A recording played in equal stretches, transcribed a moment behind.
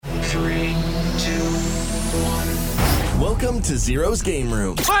3, 2, 1. Welcome to Zero's Game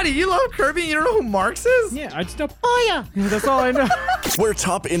Room, Buddy, you love Kirby and you don't know who Marx is? Yeah, I just know. Oh yeah, that's all I know. where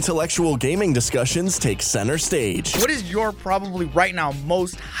top intellectual gaming discussions take center stage. What is your probably right now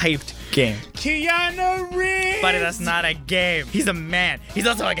most hyped game? Keanu Reeves. Buddy, that's not a game. He's a man. He's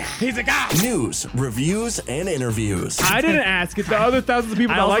also a guy. He's a guy. News, reviews, and interviews. I didn't ask it. The other thousands of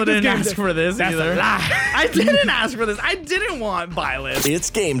people I that also like this didn't game. ask for this That's either. a lie. I didn't ask for this. I didn't want Byleth. It's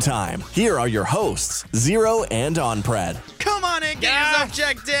game time. Here are your hosts, Zero and OnPred. Come on in, get yourself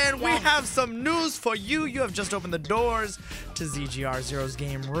checked in. We have some news for you. You have just opened the doors to ZGR Zero's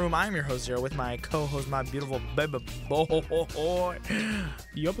Game Room. I'm your host Zero with my co-host, my beautiful baby boy.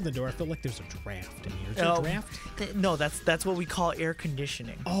 You open the door. I feel like there's a draft in here. Is there a draft? No, that's what we call air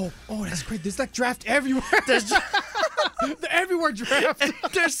conditioning. Oh, that's great. There's like draft everywhere. There's The everywhere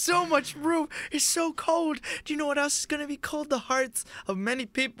draft. There's so much room. It's so cold. Do you know what else is going to be cold? The hearts of many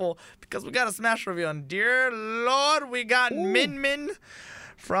people, because we got a Smash review on. Dear Lord, we got Min Min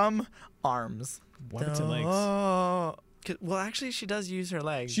from ARMS. What are her legs? Oh. Well, actually, she does use her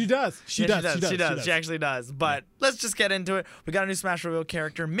legs. She does. She Yeah, does. She does. She actually does. But let's just get into it. We got a new Smash reveal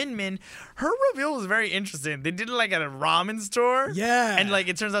character, Min Min. Her reveal was very interesting. They did it like at a ramen store. Yeah. And like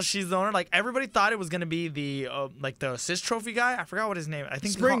it turns out she's the owner. Like everybody thought it was gonna be the assist trophy guy. I forgot what his name. I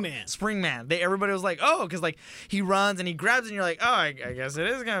think Springman. Springman. Everybody was like, oh, because like he runs and he grabs it and you're like, oh, I guess it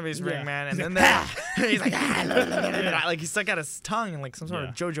is gonna be Springman. Yeah. And then he's like, like he stuck out his tongue in like some sort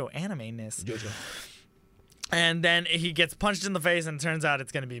of JoJo anime-ness. JoJo. And then he gets punched in the face, and it turns out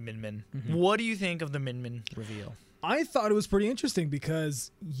it's going to be Min Min. Mm-hmm. What do you think of the Min Min reveal? I thought it was pretty interesting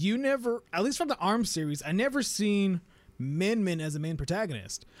because you never, at least from the ARMS series, I never seen Min Min as a main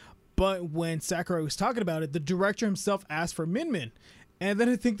protagonist. But when Sakurai was talking about it, the director himself asked for Min Min. And then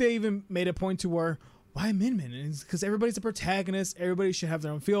I think they even made a point to where, why Min Min? And it's because everybody's a protagonist. Everybody should have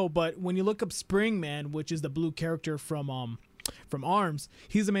their own feel. But when you look up Springman, which is the blue character from ARMS,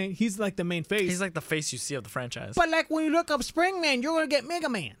 he's like the main face. He's like the face you see of the franchise. But like when you look up Springman, you're gonna get Mega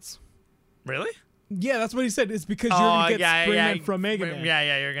Mans. Really? Yeah, that's what he said. It's because you're gonna get Springman from Mega Man.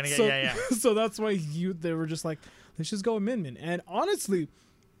 Yeah, you're gonna get So that's why they were just like, let's just go with Min Min. And honestly,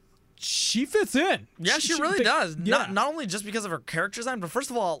 she fits in. Yeah, she really does. Yeah. Not only just because of her character design, but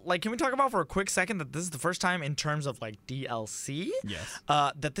first of all, like, can we talk about for a quick second that this is the first time in terms of like DLC? Yes.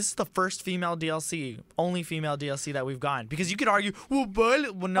 That this is the first female DLC, only female DLC that we've gotten. Because you could argue, well,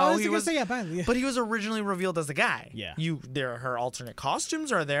 no, he was. But he was originally revealed as a guy. Yeah. Her alternate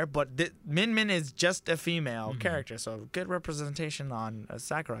costumes are there, but Min Min is just a female character, so good representation on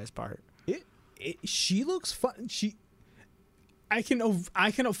Sakurai's part. She looks fun. I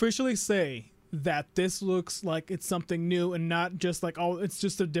can officially say that this looks like it's something new and not just like, oh, it's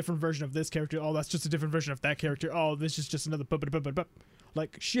just a different version of this character. Oh, that's just a different version of that character. Oh, this is just another.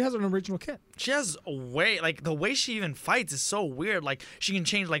 Like, she has an original kit. She has a way, like, the way she even fights is so weird. Like, she can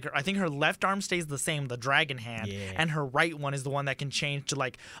change, like, I think her left arm stays the same, the dragon hand, and her right one is the one that can change to,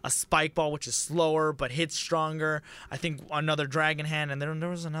 like, a spike ball, which is slower but hits stronger. I think another dragon hand, and then there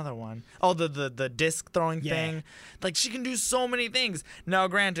was another one. Oh, the disc throwing thing. Like, she can do so many things. Now,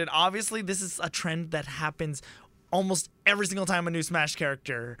 granted, obviously, this is a trend that happens almost every single time a new Smash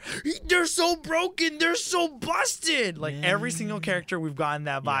character. They're so broken. They're so busted. Like every single character we've gotten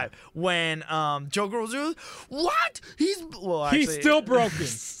that vibe. When Joker was what? He's still broken.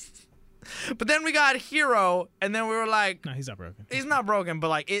 But then we got Hero, and then we were like, No, he's not broken. he's not broken,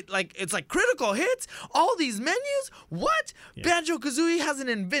 but it's like critical hits, all these menus. What? Yeah. Banjo-Kazooie has an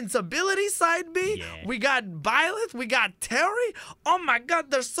invincibility side B. Yeah. We got Byleth, we got Terry. Oh my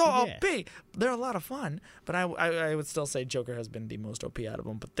God, they're so Yeah. OP. They're a lot of fun, but I would still say Joker has been the most OP out of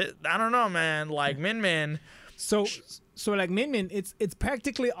them. But I don't know, man. Like Min Min. So like Min Min, it's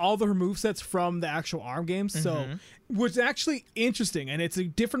practically all of her movesets from the actual ARM games. So, which is actually interesting, and it's a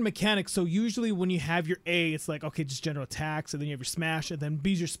different mechanic. So usually when you have your A, it's like, okay, just general attacks, and then you have your smash, and then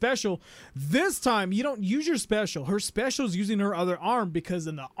B's your special. This time you don't use your special. Her special is using her other arm, because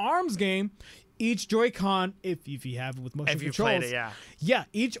in the ARMS game, each Joy-Con, if you have it with motion If you controls, played it, yeah,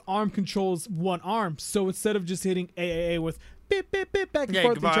 each arm controls one arm. So instead of just hitting A with beep, beep, beep, back and Yeah,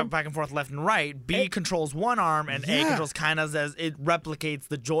 forth, you go back and forth, left and right. B controls one arm, and A controls kind of as it replicates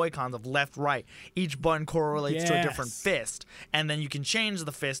the Joy-Cons of left, right. Each button correlates to a different fist, and then you can change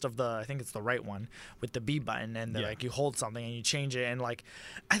the fist of I think it's the right one with the B button, and like you hold something and you change it, and like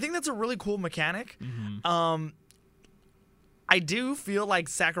I think that's a really cool mechanic. I do feel like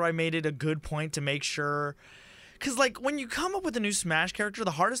Sakurai made it a good point to make sure. Because, like, when you come up with a new Smash character,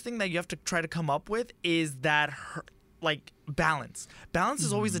 the hardest thing that you have to try to come up with is that balance. Balance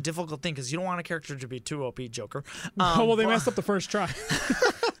is always a difficult thing because you don't want a character to be too OP, Joker. well, they messed up the first try.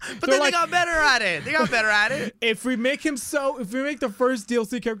 But then they got better at it. If we make the first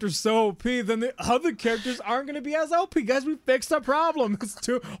DLC character so OP, then the other characters aren't going to be as OP. Guys, we fixed our problem. It's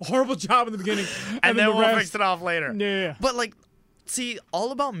a horrible job in the beginning. And then we'll fix it off later. Yeah. But like, see,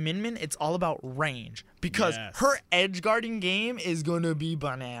 all about Min Min, it's all about range. Because her edge guarding game is going to be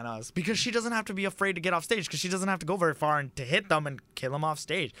bananas. Because she doesn't have to be afraid to get off stage. Because she doesn't have to go very far and to hit them and kill them off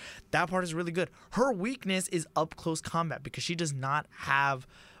stage. That part is really good. Her weakness is up close combat. Because she does not have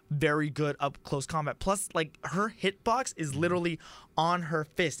very good up close combat. Plus, like, her hitbox is literally on her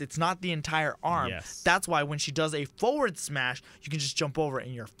fist. It's not the entire arm. Yes. That's why when she does a forward smash, you can just jump over it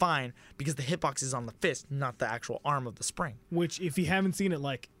and you're fine because the hitbox is on the fist, not the actual arm of the spring. Which, if you haven't seen it,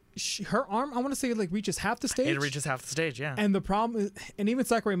 like, her arm, I want to say, like, reaches half the stage. It reaches half the stage, yeah. And the problem is, and even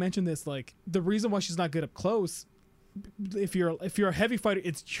Sakurai mentioned this, like, the reason why she's not good up close, if you're a heavy fighter,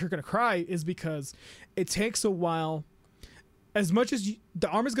 you're gonna cry, is because it takes a while. As much as the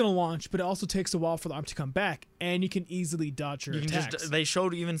arm is going to launch, but it also takes a while for the arm to come back, and you can easily dodge your attacks. They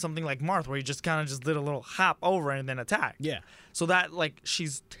showed even something like Marth, where you just kind of just did a little hop over and then attack. Yeah. So that, like,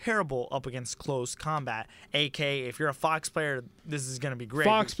 she's terrible up against close combat. AK, if you're a Fox player, this is going to be great.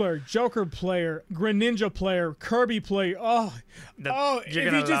 Fox player, Joker player, Greninja player, Kirby player. If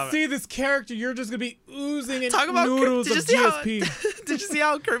you just see this character, you're just going to be oozing in noodles of GSP. Did you see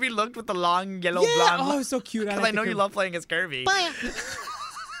how Kirby looked with the long yellow blonde? Oh, it's so cute. Because I know you love playing as Kirby.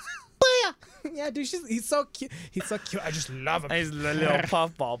 Yeah, dude, he's so cute. He's so cute. I just love him. He's a little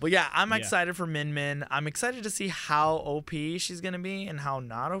puffball. But yeah, I'm excited for Min Min. I'm excited to see how OP she's going to be and how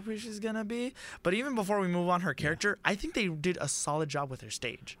not OP she's going to be. But even before we move on her character, I think they did a solid job with her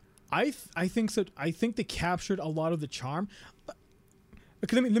stage. I think so. I think they captured a lot of the charm.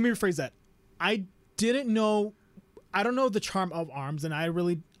 Okay, let me rephrase that. I don't know the charm of ARMS, and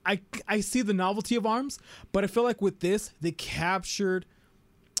I see the novelty of ARMS, but I feel like with this, they captured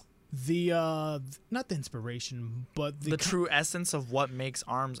the not the inspiration, but the true essence of what makes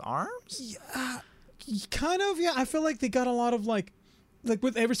ARMS. Kind of, yeah. I feel like they got a lot of like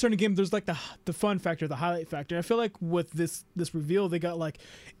with every certain game, there's like the fun factor, the highlight factor. I feel like with this reveal, they got like,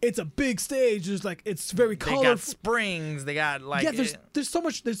 it's a big stage. There's like, it's very colorful. They got springs. They got like, there's so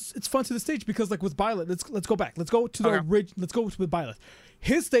much. It's fun to the stage because like with Byleth, let's go back. Let's go to the ridge. Let's go with Byleth.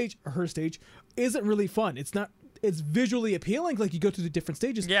 His stage or her stage isn't really fun. It's not. It's visually appealing, like you go through the different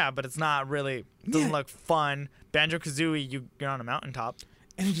stages. Yeah, but it's not really. Doesn't look fun. Banjo-Kazooie, you're on a mountaintop,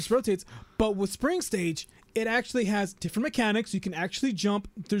 and it just rotates. But with Spring Stage, it actually has different mechanics. You can actually jump.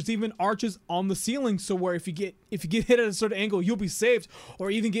 There's even arches on the ceiling, so where if you get hit at a certain angle, you'll be saved,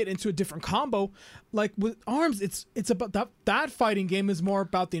 or even get into a different combo. Like with ARMS, it's about that fighting game is more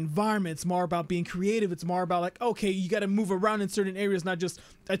about the environment. It's more about being creative. It's more about like, okay, you got to move around in certain areas, not just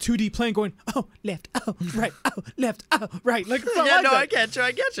a 2D plane going, oh left, oh right, oh left, oh right. Like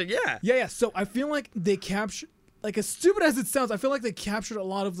I get you. Yeah. So I feel like they capture. Like, as stupid as it sounds, I feel like they captured a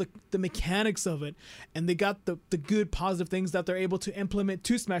lot of the mechanics of it, and they got the good positive things that they're able to implement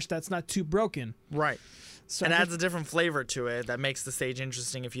to Smash that's not too broken. Right. So it adds a different flavor to it that makes the stage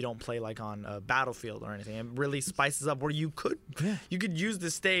interesting if you don't play like on a Battlefield or anything. It really spices up where you could use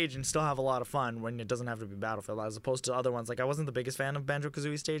this stage and still have a lot of fun when it doesn't have to be Battlefield, as opposed to other ones. Like, I wasn't the biggest fan of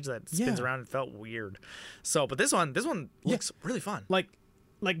Banjo-Kazooie stage that spins around and felt weird. So, but this one looks really fun.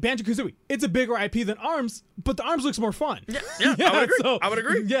 Like Banjo-Kazooie, it's a bigger IP than ARMS, but the ARMS looks more fun. Yeah, I would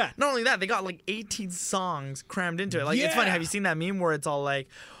agree. Yeah. Not only that, they got like 18 songs crammed into it. Like, it's funny. Have you seen that meme where it's all like,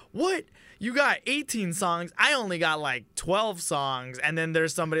 what? You got 18 songs. I only got like 12 songs. And then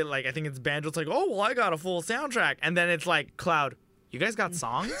there's somebody like, I think it's Banjo. It's like, oh, well, I got a full soundtrack. And then it's like, Cloud, you guys got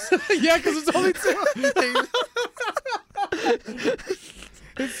songs? Yeah, because it's only two.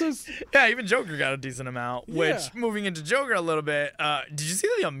 It's just, yeah, even Joker got a decent amount. Which, moving into Joker a little bit, did you see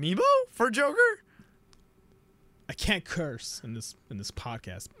the amiibo for Joker? I can't curse in this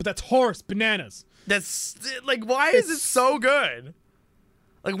podcast, but that's horse bananas. That's like, why is it so good?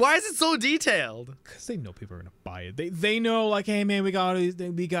 Like, why is it so detailed? Because they know people are gonna buy it. They know, like, hey man, we got all these.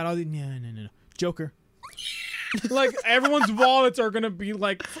 No. Joker. Like, everyone's wallets are gonna be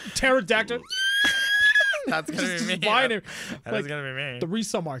like pterodactyl. That's gonna be me. That's gonna be me. The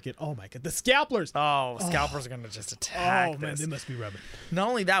resale market. Oh my god. The scalpers. Oh, scalpers are gonna just attack. Oh man, they must be rubbing. Not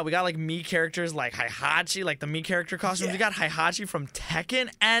only that, we got like Mii characters like Heihachi, like the Mii character costumes. Yeah. We got Heihachi from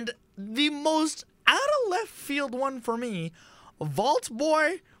Tekken, and the most out of left field one for me, Vault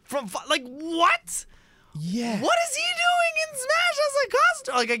Boy from like what? Yeah. What is he doing in Smash as a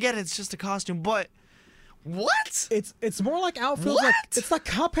costume? Like, I get it's just a costume, but. What? It's more like outfield. Like, it's like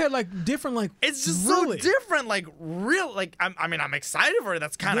Cuphead, like different. Like, it's just really so different. Like real. Like I'm excited for it.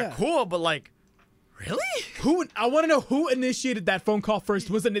 That's kind of cool. But like, Really? I want to know who initiated that phone call first.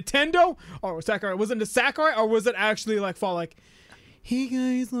 Was it Nintendo or Sakurai? Was it the Sakurai or was it actually like Fall? Like, hey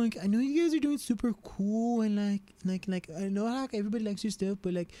guys, like I know you guys are doing super cool and like I know how everybody likes your stuff,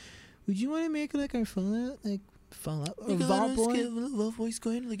 but like, would you want to make like our Fallout or Vault Boy? Love voice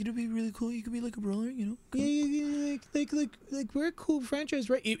going, like it'd be really cool. You could be like a brawler, you know? Yeah, like we're a cool franchise,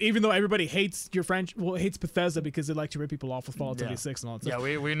 right? Even though everybody hates your hates Bethesda because they like to rip people off with Fallout 76 and all that stuff.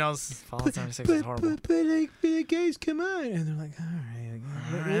 Yeah, we know Fallout 76 is horrible. But guys, come on, and they're like, all right,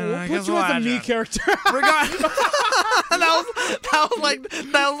 I we'll guess put you we'll as a add me you. character.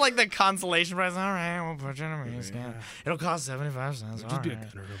 that was like the consolation prize. All right, we'll put you in a mini scan. It'll cost 75 cents. All right.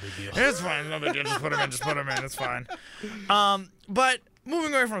 It's fine. No big deal. Just put them in. It's fine. But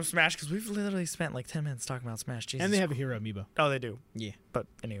moving away from Smash, because we've literally spent like 10 minutes talking about Smash. Jesus. And they have a hero amiibo. Oh, they do. Yeah, But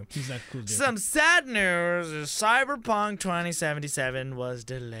anyway. he's not cool. Some sad news is Cyberpunk 2077 was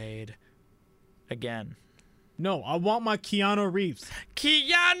delayed again. No, I want my Keanu Reeves.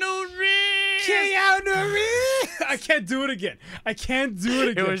 Keanu Reeves! I can't do it again.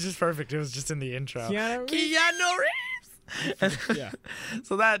 It was just perfect. It was just in the intro. Keanu Reeves. Keanu Reeves! Yeah.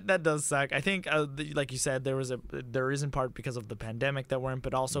 So that does suck. I think, like you said, there is in part because of the pandemic that weren't,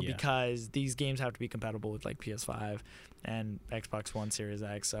 but also because these games have to be compatible with like PS5 and Xbox One Series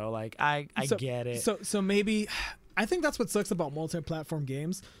X. So like I get it. So maybe I think that's what sucks about multi-platform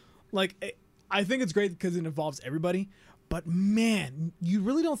games. Like I think it's great because it involves everybody. But man, you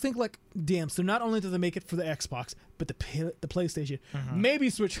really don't think like, damn. So not only do they make it for the Xbox, but the PlayStation, maybe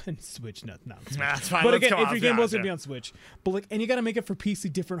Switch, not Switch. That's fine. But Let's again, go if on. your game Yeah, was gonna yeah. be on Switch, but like, and you gotta make it for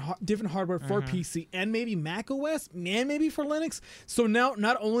PC, different hardware for PC, and maybe Mac OS, and maybe for Linux. So now,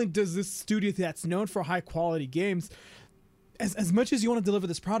 not only does this studio that's known for high quality games, as much as you want to deliver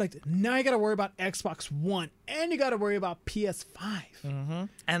this product, now you got to worry about Xbox One and you got to worry about PS5.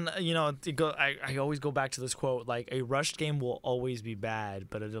 And I always go back to this quote: like a rushed game will always be bad,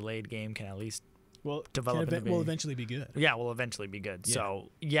 but a delayed game can at least Will eventually be good. Yeah, will eventually be good. Yeah. So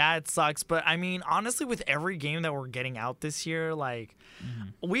yeah, it sucks, but I mean, honestly, with every game that we're getting out this year, like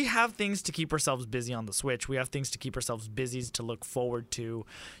we have things to keep ourselves busy on the Switch. We have things to keep ourselves busy to look forward to.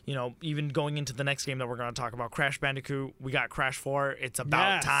 You know, even going into the next game that we're going to talk about, Crash Bandicoot. We got Crash 4. It's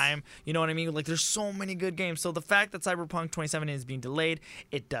about time. You know what I mean? Like, there's so many good games. So the fact that Cyberpunk 2077 is being delayed,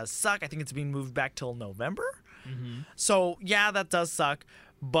 it does suck. I think it's being moved back till November. So yeah, that does suck,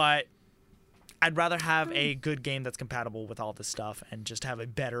 but I'd rather have a good game that's compatible with all this stuff and just have a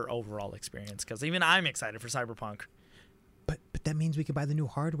better overall experience, because even I'm excited for Cyberpunk. But that means we can buy the new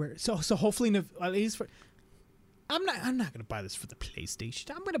hardware. So hopefully, at least for. I'm not gonna buy this for the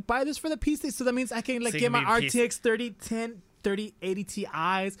PlayStation. I'm gonna buy this for the PC. So that means I can like So you get can my be RTX 3080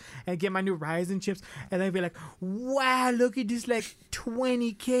 Ti's and get my new Ryzen chips, and then be like, wow, look at this like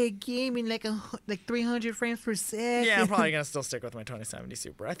 20K gaming, like 300 frames per second. Yeah, I'm probably gonna still stick with my 2070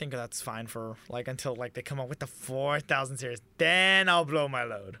 Super. I think that's fine for like until like they come up with the 4000 series. Then I'll blow my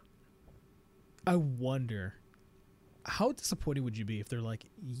load. I wonder, how disappointed would you be if they're like,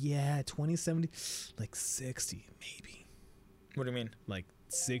 yeah, 2070, like 60 maybe, What do you mean? like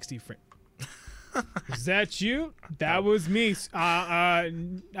 60 frames. Is that you? That was me. I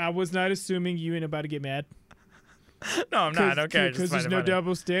was not assuming you ain't about to get mad. No, I'm not. Okay, Because there's no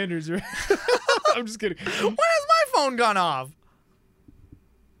double standards, right? I'm just kidding. When has my phone gone off?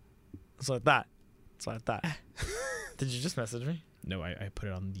 It's like that. Did you just message me? No, I put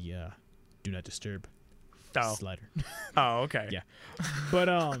it on the do not disturb slider. Oh, okay. Yeah. But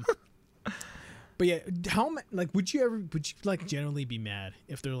yeah, would you like generally be mad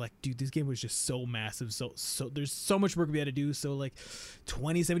if they're like, dude, this game was just so massive, so there's so much work we had to do, so like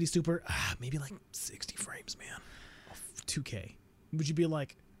 2070 Super, maybe like 60 frames, man, 2K. Would you be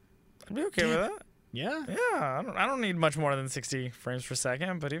like, I'd be okay with that. yeah? Yeah, I don't need much more than 60 frames per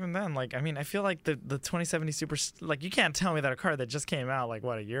second, but even then, like, I mean, I feel like the 2070 Super, like, you can't tell me that a card that just came out, like,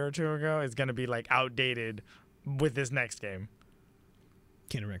 what, a year or two ago is going to be, like, outdated with this next game.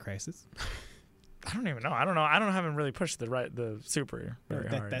 Can it run Crisis? I don't even know. I haven't really pushed the Super very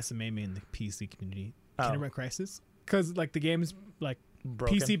hard. That's the main in the PC community. Oh. Can it run Crisis? Because, like, the game's, like,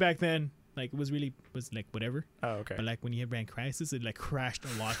 Broken? PC back then, like, was like, whatever. Oh, okay. But like when you ran Crisis, it like crashed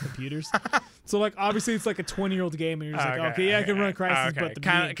a lot of computers. So like obviously it's like a 20-year-old game, and you're just like, okay, yeah, I can run Crisis, but the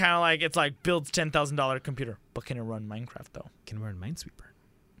kind of like it's like builds $10,000 computer, but can it run Minecraft though? can run Minesweeper.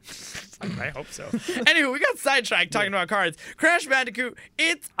 I hope so. Anyway, we got sidetracked talking about cards. Crash Bandicoot,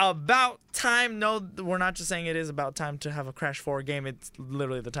 it's about time. No, we're not just saying it is about time to have a Crash 4 game. It's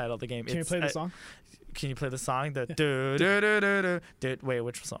literally the title of the game. Can you play the song? Can you play the song? The wait,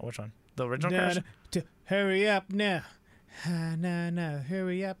 which song? Which one? The original Crash? Hurry up now. nah,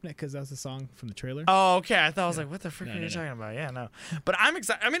 hurry up, because that was the song from the trailer. Oh, okay. I thought I was like, what the frick are you talking about? Yeah, no. But I'm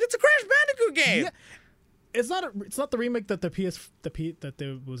excited. I mean, it's a Crash Bandicoot game. Yeah. It's not the remake that that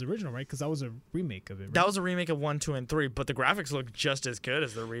there was original, right? Because that was a remake of it. Right? That was a remake of 1, 2, and 3, but the graphics look just as good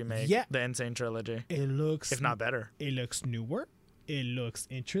as the remake. Yeah. The Insane Trilogy, It looks, if not better. it looks newer. It looks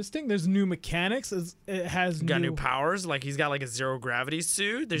interesting. There's new mechanics. It has Got new powers. Like he's got like a zero gravity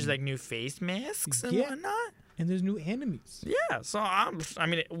suit. There's like new face masks and Yeah. whatnot. and there's new enemies. Yeah, so I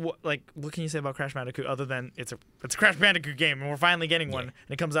mean, what can you say about Crash Bandicoot other than it's a Crash Bandicoot game, and we're finally getting one, and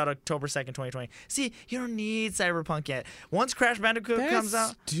it comes out October 2nd, 2020. See, you don't need Cyberpunk yet. Once Crash Bandicoot That's comes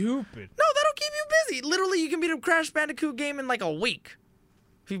out, stupid. no, that'll keep you busy. Literally, you can beat a Crash Bandicoot game in like a week.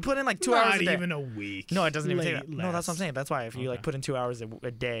 If you put in like 2 hours a Not day. even a week. No, it doesn't even take that. Late No, that's what I'm less. saying. That's why if you like Okay. put in 2 hours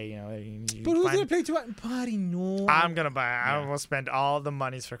a day, you know. You But who's find- gonna play 2 hours? Buddy, no. I'm gonna buy it. I will spend all the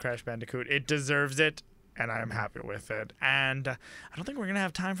monies for Crash Bandicoot. It deserves it, and I'm happy with it. And I don't think we're gonna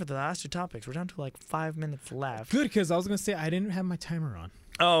have time for the last two topics. We're down to like 5 minutes left. Good, because I was gonna say I didn't have my timer on.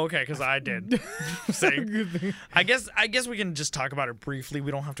 Oh, okay, because I did. Same. Good thing. I guess we can just talk about it briefly. We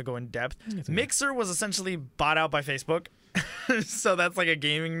don't have to go in depth. Mixer was essentially bought out by Facebook. So that's like a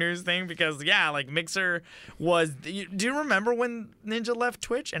gaming news thing because like Mixer was. Do you remember when Ninja left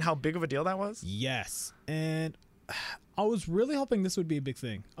Twitch and how big of a deal that was? Yes, and I was really hoping this would be a big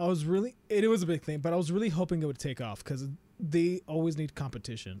thing. It was a big thing, but I was really hoping it would take off because they always need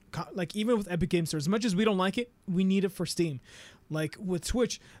competition. Like even with Epic Games Store, as much as we don't like it, we need it for Steam. Like with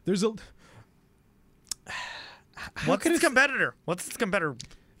Twitch, there's a. What's its competitor? What's its competitor?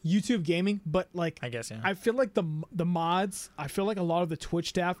 YouTube gaming, but like I guess, yeah. I feel like the mods, I feel like a lot of the Twitch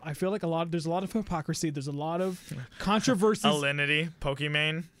staff, I feel like there's a lot of hypocrisy, there's a lot of controversies. Alinity,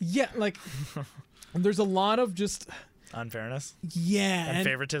 Pokimane, Yeah, like there's a lot of just unfairness, and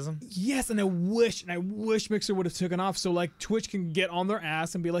favoritism. yes, and I wish Mixer would have taken off so like Twitch can get on their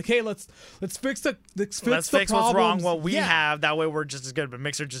ass and be like, hey, let's fix the Let's the fix what's wrong. problems. What we Yeah. have, that way we're just as good. But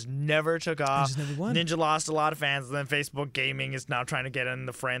Mixer just never took off. just never won. Ninja lost a lot of fans. And then Facebook Gaming is now trying to get in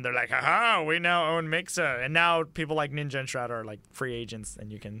the frame. They're like, haha, we now own Mixer. And now people like Ninja and Shroud are like free agents,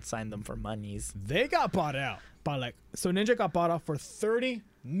 and you can sign them for monies. They got bought out by so Ninja got bought out for $30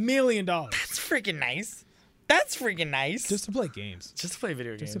 million That's freaking nice. That's freaking nice. just to play games. Just to play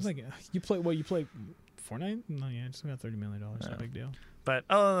video games. Just to play. You play Fortnite? No, yeah, just got $30 million. No big deal. But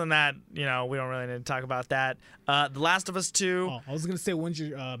other than that, we don't really need to talk about that. The Last of Us 2. Oh, I was gonna say, when's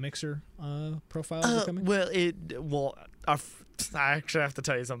your Mixer profile coming? I actually have to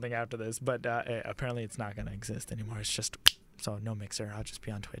tell you something after this, but apparently it's not gonna exist anymore. It's just so no Mixer. I'll just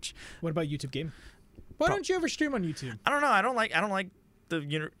be on Twitch. What about YouTube Gaming? Why don't you ever stream on YouTube? I don't know. I don't like the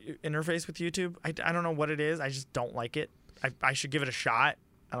interface with YouTube. I don't know what it is. I just don't like it. I should give it a shot.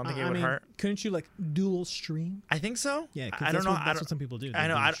 I don't think it would hurt. Couldn't you like dual stream? I think so. Yeah, I don't know. That's what some people do. I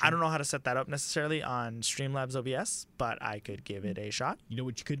know. They I dual stream. don't know how to set that up necessarily on Streamlabs OBS, but I could give it a shot. You know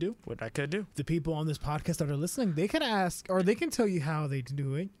what you could do? What I could do. The people on this podcast that are listening, they can ask, or they can tell you how they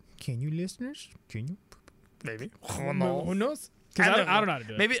do it. Can you, listeners? Can you? Maybe. Who knows? Because I don't know how to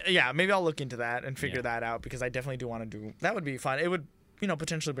do it. Maybe I'll look into that and figure that out because I definitely do want to do that. Would be fun. It would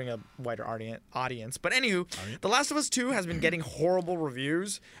potentially bring a wider audience. But anywho, The Last of Us 2 has been getting horrible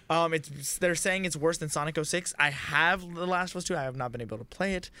reviews. They're saying it's worse than Sonic 06. I have The Last of Us 2. I have not been able to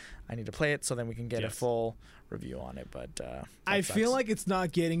play it. I need to play it so then we can get a full review on it. But I feel like it's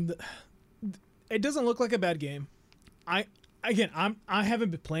not getting the. It doesn't look like a bad game. I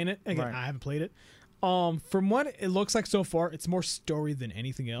haven't been playing it. Right. I haven't played it. From what it looks like so far, it's more story than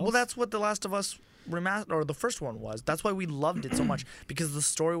anything else. Well, that's what The Last of Us or the first one was. That's why we loved it so much because the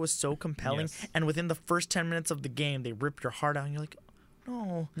story was so compelling. Yes. And within the first 10 minutes of the game, they rip your heart out, and you're like,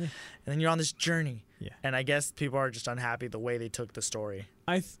 no. And then you're on this journey. Yeah. And I guess people are just unhappy the way they took the story.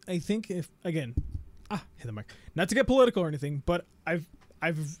 I think if again, hit the mic. Not to get political or anything, but I've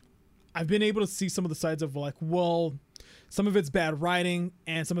been able to see some of the sides of like, well, some of it's bad writing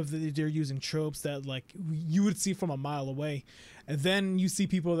and some of they're using tropes that like you would see from a mile away, and then you see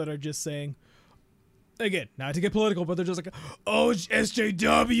people that are just saying, again, not to get political, but they're just like, oh,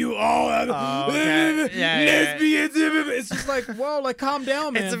 SJW, lesbians. It's just like, whoa, like calm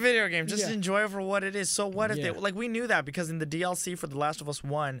down, man. It's a video game. Just Yeah. enjoy it for what it is. So what if Yeah. we knew that because in the DLC for The Last of Us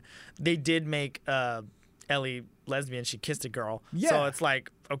 1, they did make Ellie lesbian. She kissed a girl. So Yeah. it's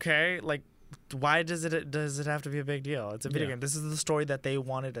like, okay, like why does it have to be a big deal? It's a video Yeah. game. This is the story that they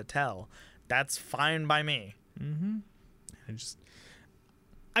wanted to tell. That's fine by me. I just,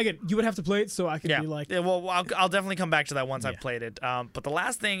 again, you would have to play it so I could be like, Yeah, well, I'll definitely come back to that once I've Yeah. played it. But the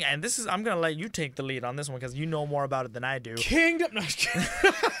last thing, and this is, I'm gonna let you take the lead on this one because you know more about it than I do. Kingdom. No, I'm just kidding.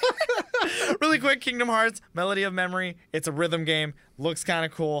 Really quick, Kingdom Hearts, Melody of Memory. It's a rhythm game. Looks kind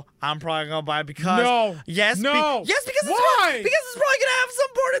of cool. I'm probably gonna buy it because No. yes, No. yes, because Why? because it's probably gonna have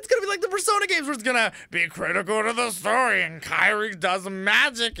some part. It's gonna be like the Persona games where it's gonna be critical to the story, and Kairi does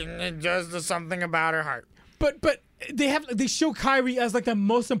magic and it does something about her heart. But they show Kyrie as like the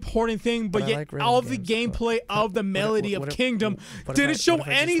most important thing, but I yet like rhythm all the games. gameplay of the Melody what of if- Kingdom what if didn't I- show what if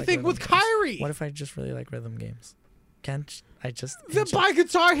I just like anything with rhythm games? Kyrie. What if I just really like rhythm games? Can't I just? Then buy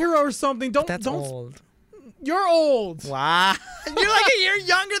Guitar Hero or something. Don't That's don't. old. You're old. Wow, you're like a year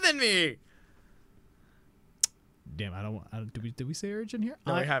younger than me. Damn, I don't. Did we say age in here?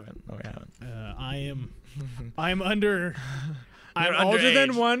 No, we I haven't. No, we haven't. I'm under. I'm You're older than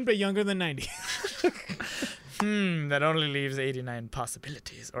underage. 1, but younger than 90. That only leaves 89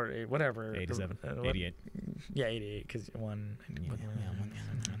 possibilities, or whatever. 87, What- 88. Yeah, 88, because one.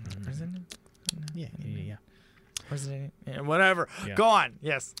 Yeah. Where's it? Yeah, whatever. Yeah. Go on.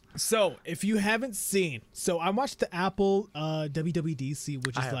 Yes. So, if you haven't seen, I watched the Apple WWDC,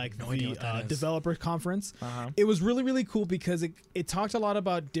 which I is have like no idea what that is. developer conference. Uh-huh. It was really, really cool because it talked a lot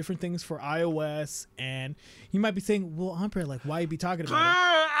about different things for iOS. And you might be saying, well, Ampere, like, why you be talking about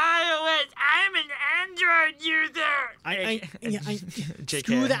iOS. I'm an Android user. it? JK.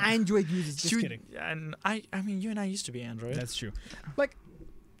 Screw the Android users. Just Shoot, kidding. And I mean, you and I used to be Android. That's true. Like,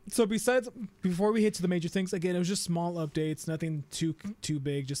 so before we hit to the major things, again, it was just small updates, nothing too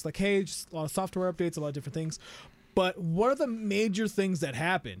big. Just like, hey, just a lot of software updates, a lot of different things. But what are the major things that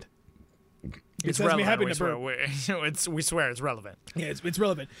happened? It's Besides me having relevant. to burp. We swear it's relevant. Yeah, it's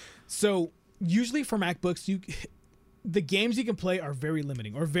relevant. So usually for MacBooks, the games you can play are very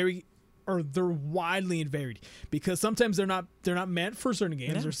limiting, or they're widely and varied, because sometimes they're not meant for certain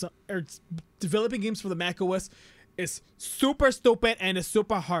games, or developing games for the Mac OS is super stupid and it's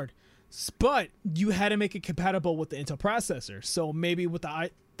super hard. But you had to make it compatible with the Intel processor. So maybe with the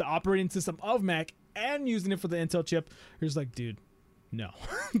operating system of Mac and using it for the Intel chip, you're just like, dude, no.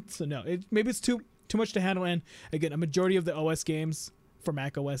 So no, maybe it's too much to handle. And again, a majority of the OS games for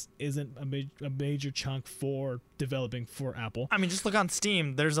Mac OS isn't a major chunk for developing for Apple. I mean, just look on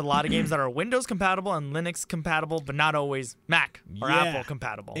Steam. There's a lot of games that are Windows compatible and Linux compatible, but not always Mac or Yeah, Apple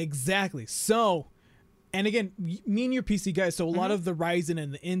compatible. Exactly. So, and again, me and your PC guys, so a lot of the Ryzen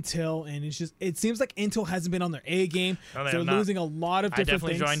and the Intel, and it seems like Intel hasn't been on their A game. No, they They're have not. losing a lot of I different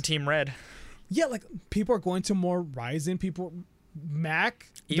definitely things. joined Team Red. Yeah, like people are going to more Ryzen, Mac.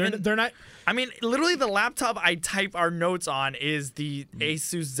 They're not. I mean, literally, the laptop I type our notes on is the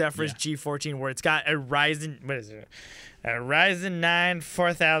Asus Zephyrus G14, where it's got a Ryzen. What is it? A Ryzen 9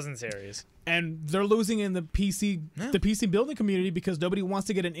 4000 series. And they're losing in the PC building community because nobody wants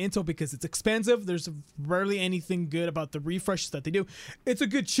to get an Intel because it's expensive. There's rarely anything good about the refreshes that they do. It's a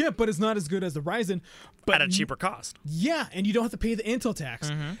good chip, but it's not as good as the Ryzen. But At a cheaper cost. yeah, and you don't have to pay the Intel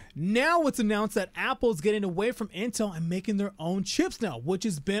tax. Now it's announced that Apple's getting away from Intel and making their own chips now, which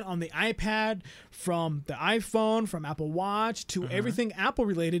has been on the iPad, from the iPhone, from Apple Watch to everything Apple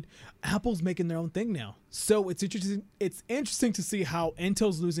related. Apple's making their own thing now. So it's interesting. It's interesting to see how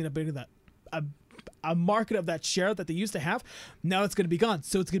Intel's losing a bit of that. A market of that share that they used to have. Now it's going to be gone.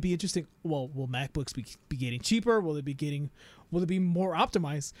 So it's going to be interesting. Well, will MacBooks be getting cheaper? Will it be more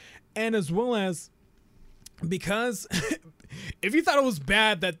optimized? And as well as, because if you thought it was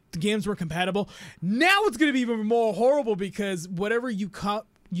bad that the games were compatible, now it's going to be even more horrible, because whatever you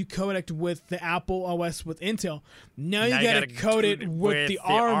codec with the Apple OS with Intel, now you got to code it with the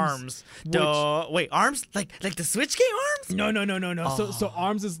ARMs. Wait, ARMs? Like the Switch game ARMs? No. So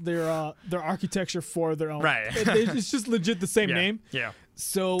ARMS is their architecture for their own. Right. It's just legit the same Yeah. name. Yeah.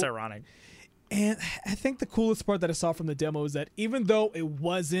 So, It's ironic. and I think the coolest part that I saw from the demo is that even though it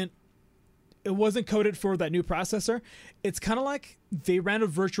wasn't coded for that new processor, it's kind of like they ran a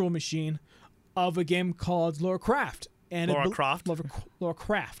virtual machine of a game called Lara Croft. And Lara Croft? Lara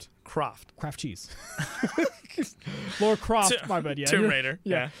Croft. Croft. Cheese. Lara Croft, my bad. Yeah. Tomb Raider.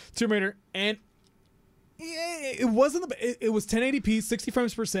 Yeah. Tomb Raider. And it wasn't it was 1080p, 60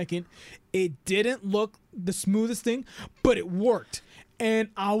 frames per second. It didn't look the smoothest thing, but it worked. And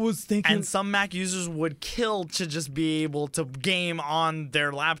I was thinking, And some Mac users would kill to just be able to game on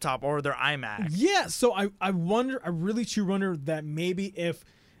their laptop or their iMac. yeah. So I really do wonder that maybe if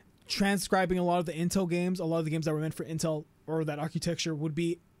transcribing a lot of the Intel games, a lot of the games that were meant for Intel or that architecture, would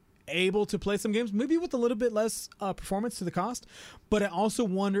be able to play some games, maybe with a little bit less performance to the cost. But I also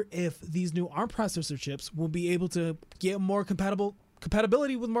wonder if these new ARM processor chips will be able to get more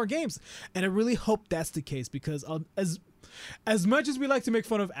compatibility with more games. And I really hope that's the case, because as As much as we like to make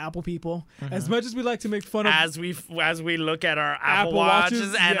fun of Apple people, as much as we like to make fun of As we look at our Apple Apple Watches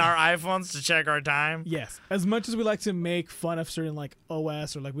Watches, and yeah. our iPhones to check our time. yes, as much as we like to make fun of certain like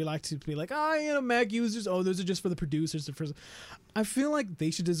OS, or like we like to be like, Mac users, those are just for the producers. I feel like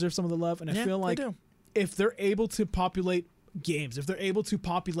they should deserve some of the love, and I Yeah, feel they like do. if they're able to populate games, if they're able to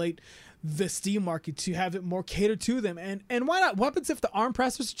populate the Steam market to have it more catered to them, and why not? What happens if the ARM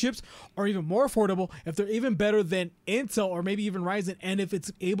processor chips are even more affordable, if they're even better than Intel or maybe even Ryzen, and if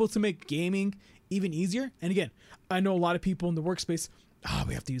it's able to make gaming even easier? And again, I know a lot of people in the workspace,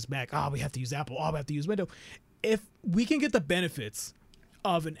 we have to use Mac, we have to use Apple, we have to use Windows. If we can get the benefits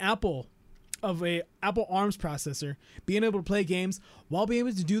of an Apple ARMS processor, being able to play games while being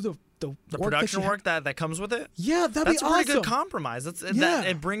able to do the work Production work that comes with it. Yeah, that'd That's be a awesome. pretty good compromise. Yeah.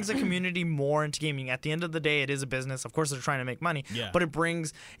 It brings a community more into gaming. At the end of the day, it is a business. Of course, they're trying to make money. Yeah. But it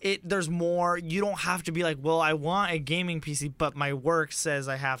brings it. There's more. You don't have to be like, well, I want a gaming PC, but my work says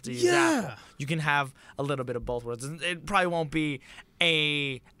I have to use Yeah. Apple. You can have a little bit of both worlds. It probably won't be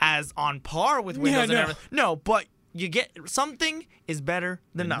as on par with Windows and no. everything. No, but you get something is better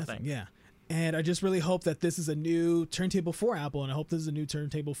than nothing. Yeah. And I just really hope that this is a new turntable for Apple, and I hope this is a new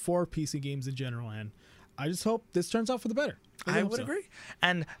turntable for PC games in general. And I just hope this turns out for the better. I hope would so. agree.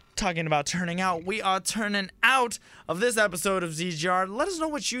 And talking about turning out, we are turning out of this episode of ZGR. Let us know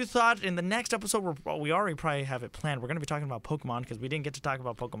what you thought in the next episode. We already probably have it planned. We're going to be talking about Pokemon because we didn't get to talk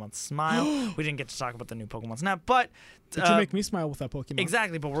about Pokemon Smile. We didn't get to talk about the new Pokemon Snap. But Did you make me smile with that Pokemon?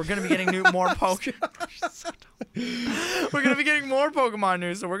 exactly. But we're going to be getting more Pokemon. We're going to be getting more Pokemon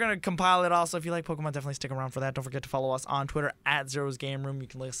news, so we're going to compile it all. So if you like Pokemon, definitely stick around for that. Don't forget to follow us on Twitter at Zero's Game Room. You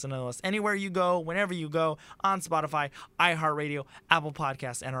can listen to us anywhere you go, whenever you go, on Spotify, iHeartRadio, Apple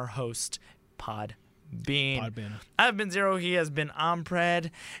Podcasts, and our host, Podbean. I've been Zero. He has been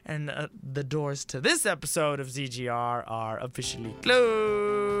Ampred, and the doors to this episode of ZGR are officially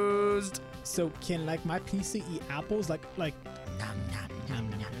closed. So can like my PC eat apples? Like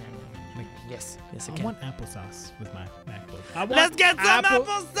Yes, it I can. want applesauce with my MacBook. I want Let's get some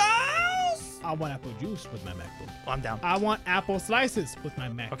applesauce. I want apple juice with my MacBook. I'm down. I want apple slices with my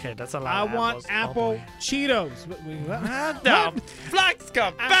MacBook. Okay, that's a lot. I of want apples. Oh, apple boy. Cheetos. What the flux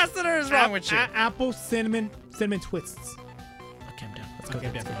capacitor is wrong with you? Apple cinnamon twists. Okay, I'm down. Let's go.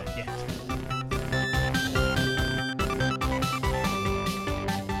 Okay, Let's go. definitely. Yeah.